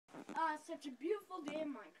It's such a beautiful day in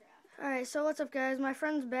Minecraft. Alright, so what's up, guys? My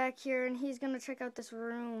friend's back here, and he's gonna check out this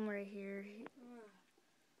room right here.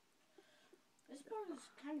 This part is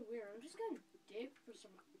kind of weird. I'm just gonna dig for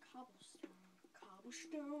some cobblestone.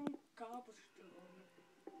 Cobblestone.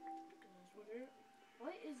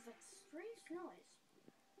 What is that strange noise?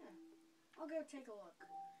 Yeah. I'll go take a look.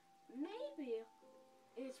 Maybe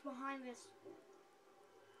it's behind this.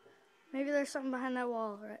 Maybe there's something behind that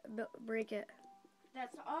wall. Right? Break it.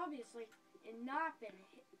 That's obviously not been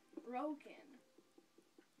broken.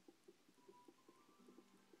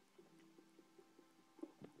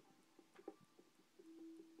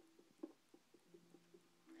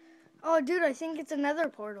 Oh, dude, I think it's another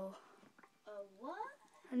portal. A what?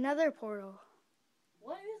 Another portal.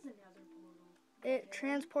 What is another portal? It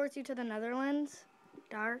transports you to the Netherlands.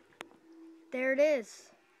 Dark. There it is.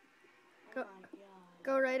 Oh my god.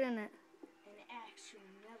 Go right in it. An actual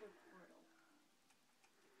nether portal.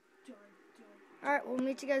 Dun, dun, dun. Alright, we'll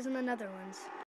meet you guys in the Netherlands.